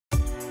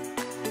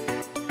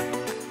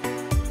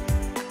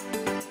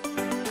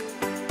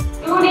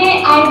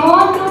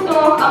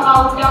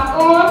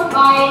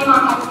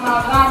Mahatma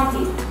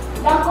Gandhi.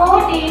 The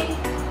quote is,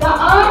 "The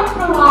earth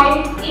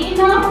provides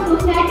enough to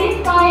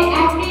satisfy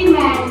every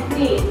man's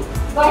need,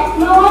 but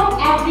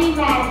not every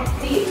man's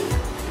dream."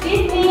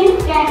 This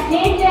means that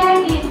nature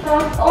gives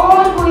us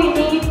all we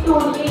need to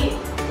live,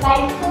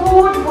 like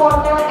food,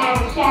 water and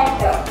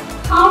shelter.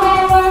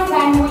 However,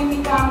 when we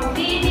become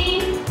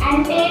greedy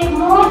and take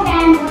more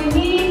than we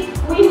need,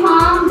 we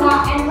harm the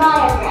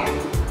environment.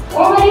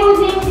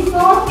 Overusing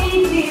resources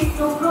leads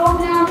to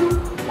problems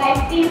like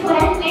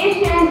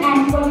deforestation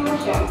and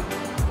pollution.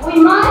 We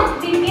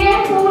must be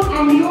careful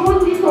and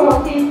use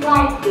resources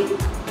wisely.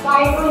 By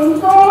doing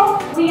so,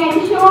 we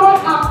ensure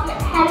a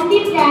healthy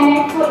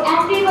planet for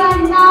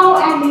everyone now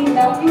and in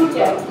the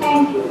future.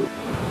 Thank you.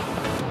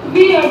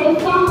 Where the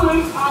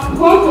summers are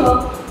hotter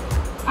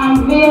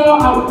and where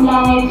our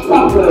planet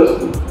suffers.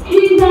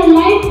 Trees are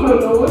life for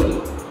those.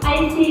 I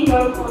see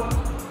your point,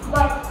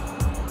 but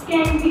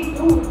can we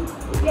do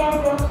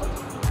together?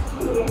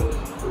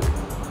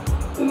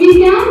 We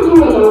can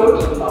do a lot.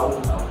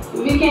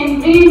 We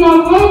can raise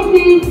our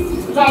voices,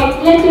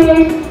 write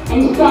letters,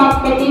 and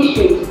start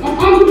petitions and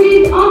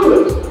advocate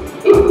others.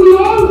 If we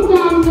all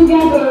stand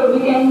together, we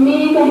can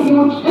make a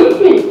huge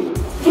difference.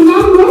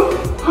 Remember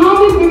how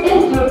we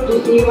protested to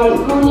save our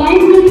school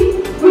library?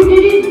 We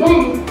did it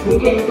then. We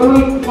can do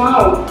it now.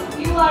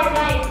 You are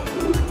right.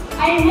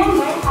 I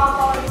remember how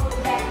powerful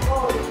that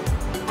was.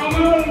 I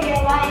never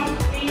realized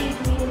trees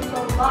mean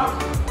so much.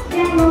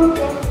 They are not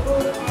just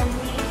wood and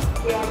leaves.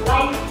 They are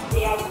life.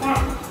 They are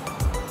plants.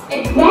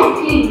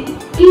 Exactly.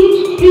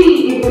 Each tree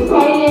is a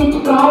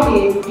silent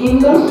guardian,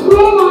 giving us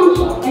so much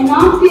and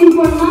asking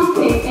for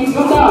nothing in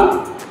return.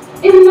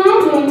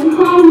 Imagine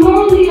how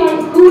lonely our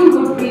school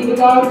would be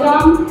without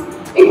them.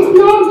 It's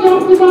not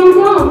just about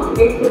us,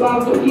 it's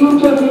about the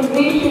future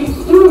generations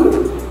too.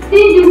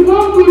 They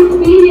deserve to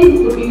experience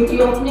the beauty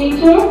of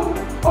nature.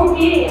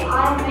 Okay,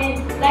 Armin,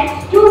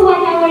 let's do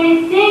whatever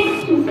it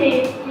takes to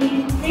save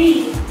these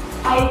trees.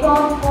 I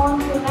don't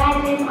want to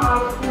imagine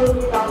our school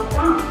without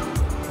them.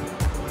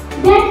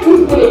 That's the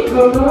spirit,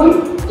 Gurnoor.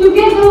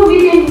 Together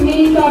we can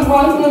make our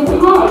voices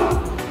heard.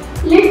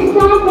 Let's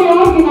start by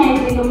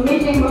organizing a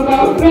meeting with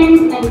our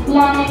friends and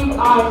planning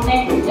our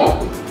next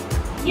steps.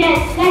 Yes,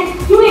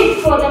 let's do it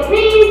for the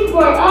trees,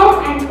 for us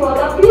and for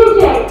the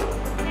future.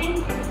 Thank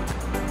you.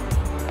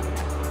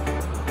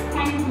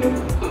 Thank you.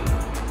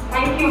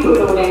 Thank you,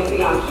 Gurnoor and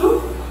Priyanshu.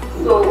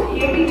 So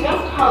here we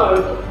just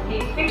heard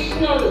the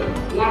fictional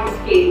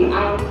landscape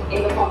and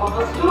in the form of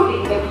a story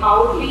that how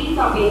trees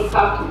are being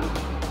cut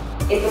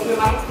in the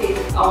premises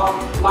of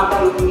Mata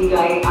Rukmini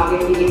Bai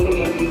Anganwadi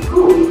Secondary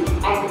School,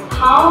 and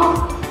how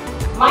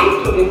my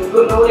students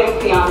Gurnoor and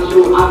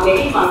Priyanshu are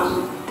very much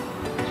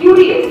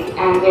curious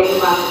and very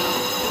much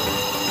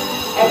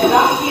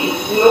abruptly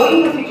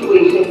knowing the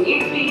situation. If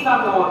trees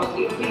are not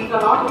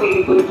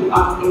available to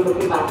us in the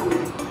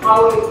premises, how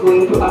it is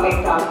going to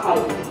affect our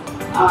health,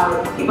 our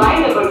the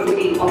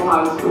biodiversity of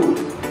our school.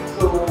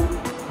 So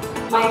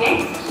my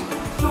next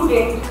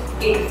student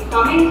is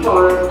coming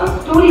for a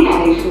story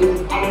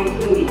narration and in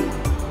Hindi.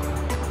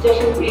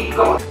 Jashanpreet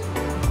Kaur.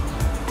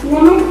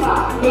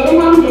 नमस्कार, मेरा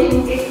नाम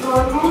जशनप्रीत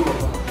कौर है।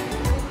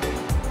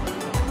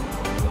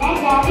 मैं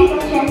 11वीं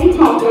कक्षा की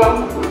छात्रा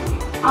हूँ।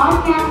 आज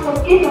मैं आप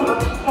सबके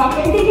समक्ष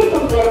प्रकृति के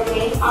सौंदर्य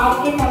में आज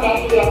के समय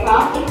की व्यथा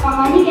एक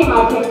कहानी के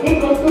माध्यम से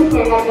प्रस्तुत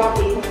करना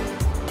चाहती हूँ।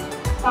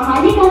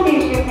 कहानी का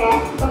शीर्षक है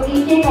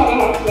बगीचे का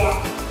रहस्य।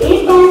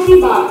 एक बार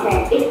की बात है,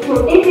 एक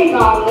छोटे से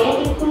गांव में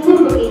एक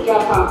सुंदर बगीचा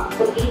था।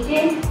 बगीचे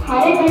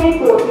हरे भरे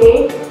पौधे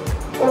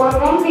और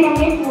रंग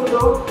बिरंगे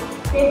फूलों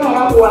से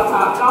भरा हुआ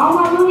था। गांव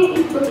वालों ने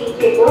इस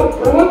बगीचे को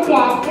बहुत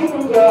प्यार से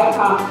संजोया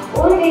था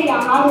और वे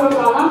यहाँ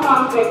रोजाना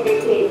काम करते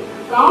थे।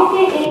 गांव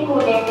के एक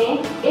कोने में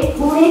एक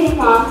बूढ़े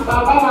किसान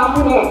बाबा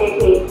रामू रहते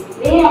थे।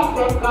 वे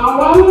अक्सर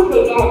गांव वालों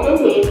से कहते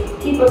थे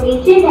कि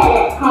बगीचे का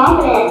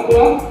खास रहस्य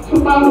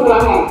छुपा हुआ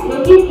है,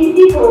 लेकिन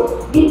किसी को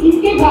भी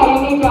इसके बारे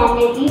में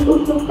जानने की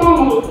उत्सुकता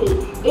नहीं थी।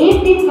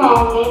 एक दिन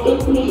गांव में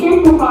एक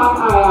भीषण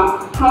तूफान आया।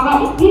 हवा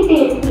इतनी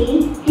तेज थी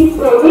कि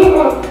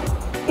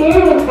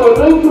पेड़ और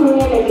पौधे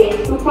झूलने लगे।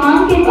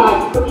 तूफान के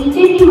बाद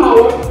बगीचे की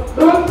हालत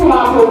बहुत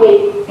खराब हो गई।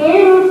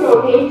 पेड़ और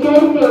पौधे जड़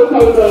से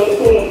उखड़ गए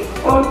थे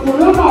और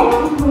फूलों का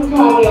रंग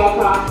मुरझा गया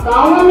था।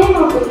 गांव वाले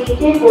ने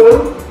बगीचे को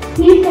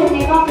ठीक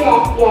करने का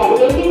प्रयास किया,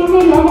 लेकिन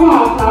उन्हें लग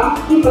रहा था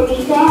कि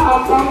बगीचा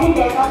अब पहले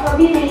जैसा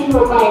कभी नहीं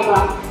हो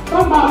पाएगा।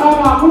 तब बाबा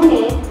रामू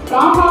ने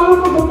गांव वालों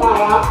को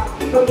बताया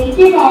कि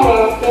बगीचे का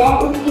रहस्य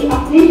उसकी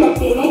असली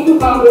शक्ति में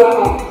छुपा हुआ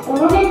है।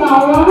 उन्होंने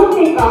गांव वालों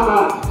से कहा,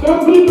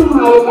 जब भी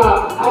तुम्हारे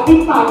पास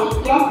अधिक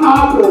पानी या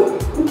खाद हो,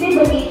 उसे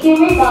बगीचे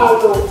में डाल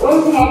दो और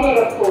धैर्य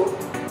रखो।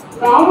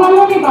 गांव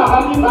वालों ने बाबा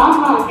की बात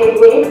मानते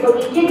हुए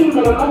बगीचे की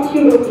मरम्मत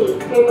शुरू की।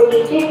 वे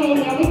बगीचे में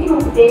नियमित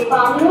रूप से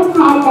पानी और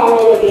खाद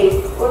डालने लगे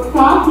और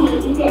साथ ही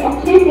इसे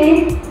अच्छे से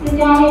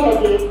सजाने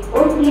लगे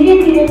और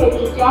धीरे धीरे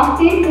बगीचा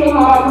फिर से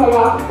हरा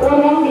भरा और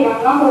रंग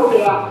बिरंगा हो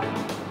गया।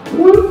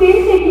 फूल फिर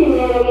से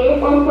खिलने लगे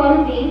और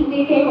फल भी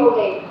मीठे हो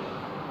गए।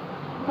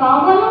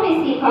 गाँव वालों ने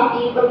सीखा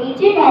कि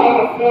बगीचे का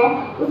रहस्य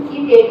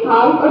उसकी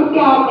देखभाल और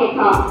प्यार में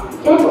था।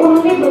 जब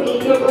उन्होंने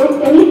बगीचे को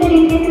सही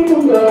तरीके से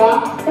संजोया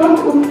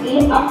तब उसकी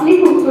असली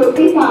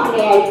खूबसूरती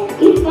सामने आई।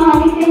 इस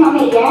कहानी से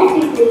हमें यह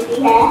सीख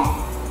मिलती है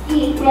कि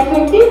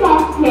प्रकृति का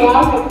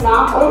ख्याल रखना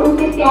और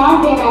उसे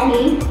प्यार देना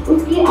ही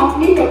उसकी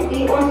असली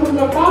शक्ति और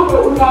सुंदरता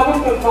को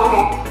उजागर करता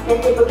है।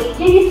 जैसे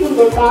बगीचे की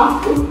सुंदरता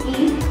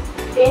उसकी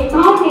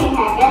देखभाल में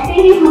है, वैसे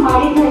ही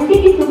हमारी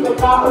धरती की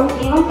सुंदरता और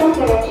जीवन का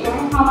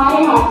संरक्षण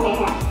हमारे हाथ में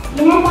है।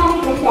 यह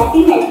कहानी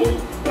दर्शाती है कि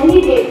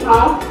सही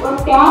देखभाल और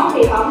प्यार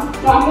से हम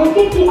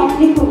प्रकृति की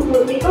असली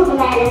खूबसूरती को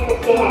बनाए रख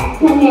सकते हैं।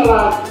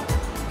 धन्यवाद।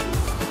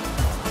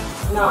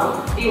 Now,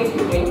 dear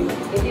students,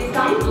 it is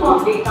time to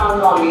update our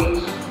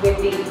knowledge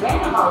with the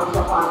whereabouts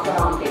of our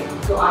surroundings.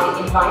 So I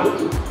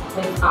invite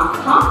Ms.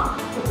 Astha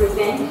to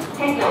present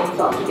headlines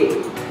of today.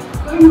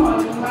 Good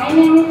morning, my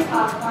name is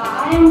Astha.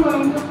 I am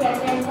going to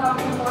present some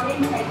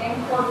important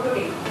headlines for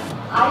today.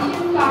 I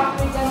shall start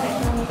with the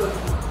national news.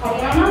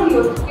 Haryana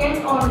youth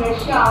killed on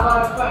Russia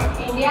war front.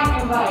 India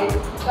embassy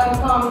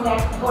confirmed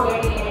that border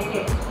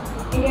eliminated.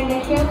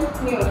 International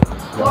news.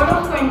 Board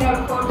of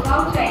Conduct for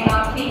South China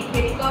seeks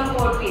critical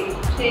for peace,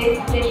 says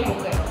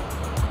Jaishankar.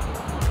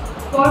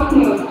 Sports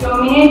news.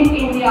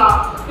 Dominant India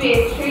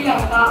face Sri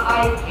Lanka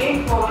Ice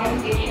 8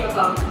 Women's Asia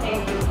Cup.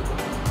 Thank you.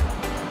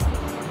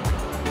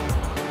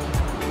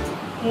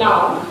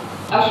 Now,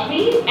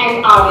 Ashmi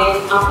and Aryan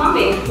are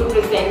coming to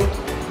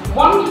present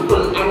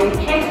wonderful and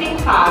interesting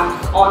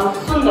facts on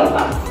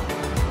Sundarbans.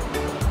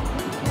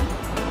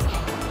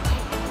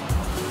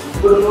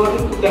 Good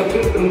morning to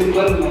Deputy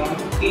Principal Ma'am,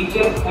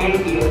 teachers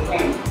and dear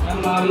friends. I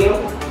am Aryan.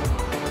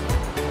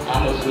 I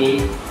am Ashmi.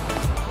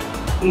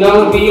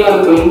 Now we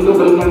are going to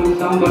present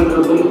some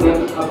wonderful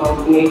facts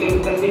about nature,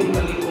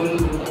 specifically on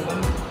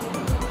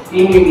Sundarbans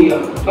in India.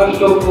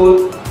 First of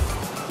all,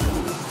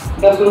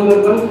 the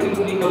Sundarbans is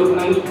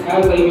recognized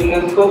as a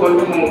UNESCO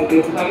World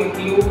Heritage Site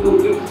due to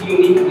its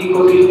unique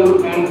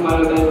ecosystem and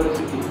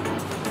biodiversity.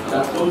 The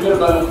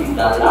Sundarbans is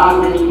the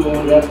largest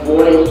known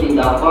forest in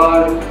the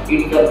world.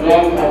 It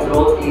blends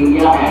across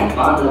India and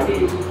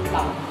Bangladesh.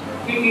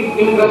 It is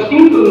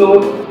interesting to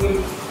note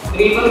its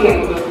river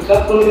network. The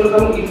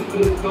Sundarbans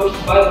is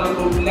closed by a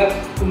complex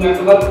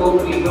network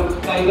of rivers,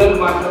 tidal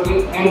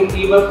waterways and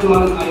even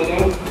small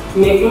islands,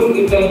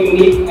 making it a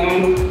unique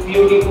and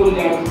beautiful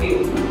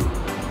landscape.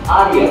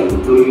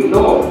 Aryan, do you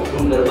know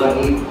Sundarban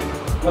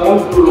is home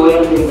to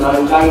Royal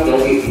Bengal tiger?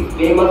 It is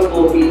famous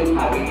for being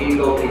habitat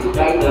of this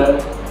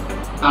tiger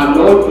and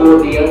known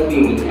for their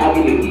swimming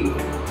ability.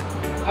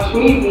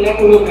 Ashmi,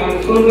 let me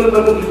add,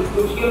 Sundarban is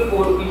crucial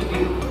for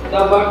fisheries.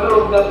 The water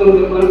of the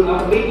Sundarban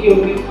are rich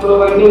in fish,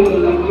 providing a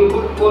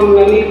livelihood for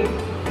many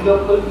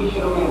local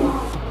fishermen.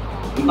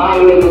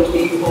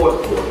 Biodiversity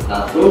hotspot.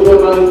 The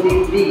Sundarbans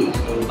is rich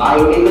in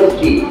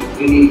biodiversity.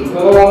 It is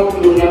home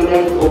to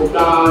numerous of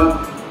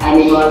plants,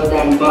 animals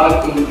and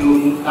birds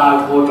including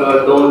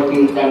saltwater,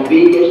 dolphins and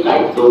various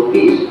types of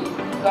fish.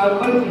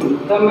 Carbon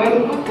sink. The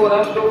mangrove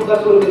forest of the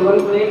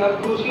Sundarban play a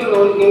crucial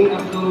role in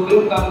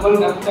absorbing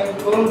carbon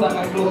dioxide from the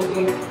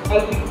atmosphere,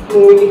 helping to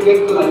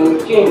mitigate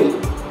climate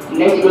change.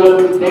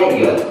 Natural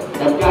barrier.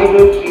 The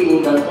tidal tree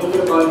in the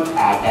Sundarbans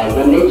act as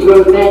a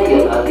natural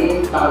barrier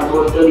against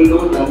saltwater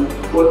erosion,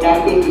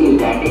 protecting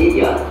inland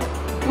areas.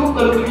 To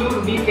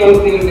conclude, we can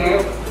say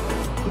that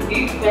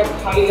these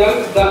facts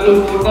highlight the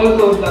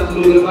importance of the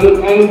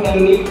Sundarban and the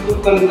need to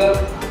conserve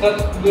such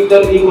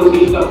vital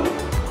ecosystem.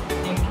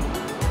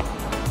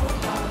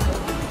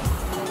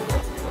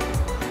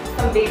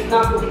 संवेदना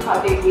को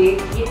दिखाते हुए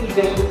ये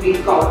teacher please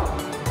call.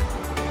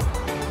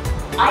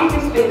 I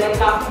just been the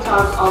class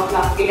charge of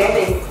class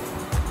 11.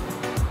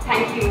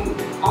 Thank you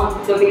on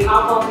the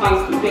behalf of my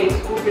students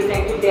who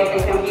presented their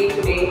assembly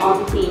today on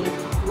the theme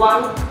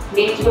World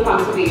Nature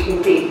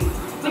Conservation Day,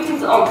 which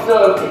is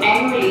observed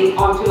annually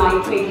on July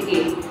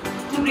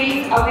 28th to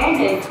raise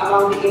awareness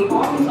about the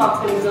importance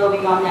of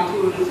conserving our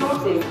natural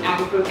resources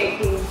and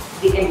protecting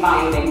the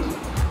environment.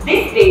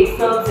 This day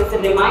serves as a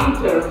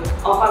reminder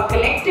of our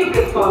collective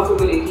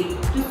responsibility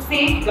to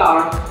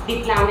safeguard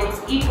the planet's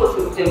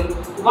ecosystem,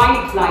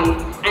 wildlife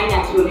and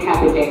natural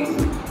habitats.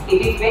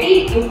 It is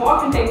very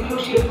important and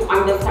crucial to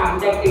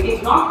understand that it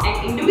is not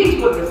an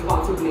individual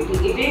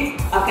responsibility, it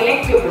is a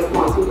collective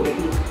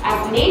responsibility,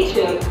 as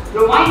nature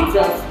provides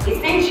us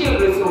essential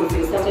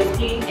resources such as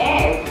clean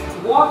air,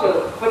 water,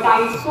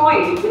 fertile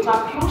soil, which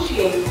are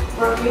crucial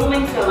for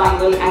human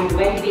survival and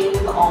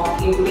well-being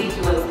of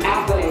individuals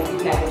as well as the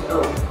planet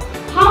Earth.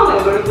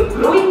 However, the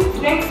growing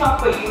threats of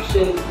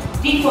pollution,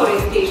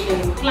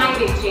 deforestation,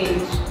 climate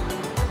change,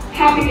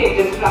 habitat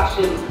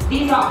destruction,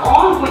 these are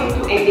all going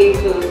to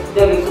endanger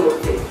the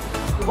resources.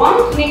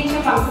 World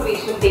Nature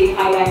Conservation Day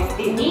highlights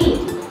the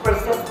need for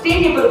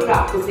sustainable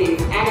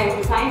practices and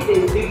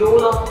emphasizes the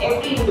role of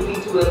every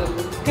individual,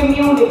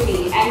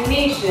 community and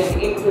nation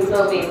in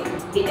preserving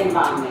the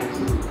environment.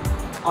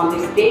 On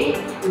this day,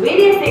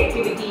 various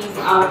activities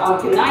are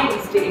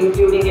organized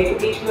including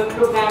educational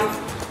programs,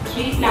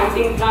 tree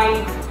planting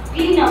drives,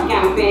 clean-up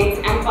campaigns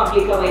and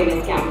public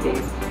awareness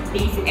campaigns.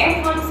 These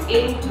efforts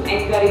aim to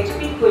encourage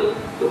people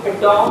to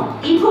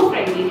adopt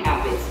eco-friendly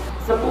habits,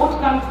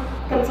 support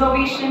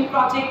conservation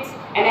projects,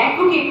 and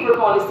advocate for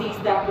policies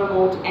that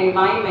promote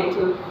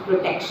environmental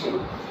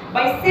protection.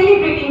 By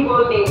celebrating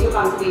World Nature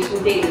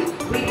Conservation Day,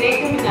 we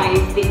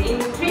recognize the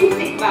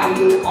intrinsic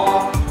value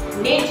of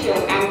nature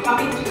and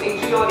commit to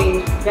ensuring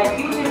that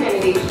future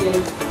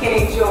generations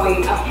can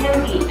enjoy a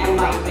healthy and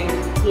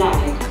vibrant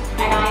planet.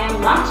 And I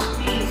am much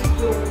pleased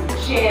to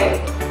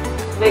share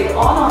with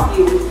all of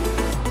you,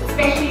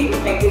 especially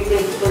respected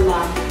Principal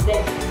Ma'am,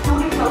 that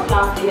students of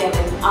class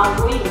 11 are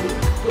going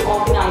to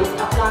organize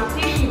a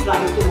plantation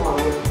drive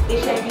tomorrow.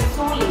 They shall be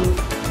sowing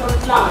some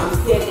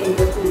plants here in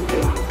the school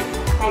premises.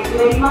 Thank you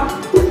very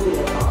much.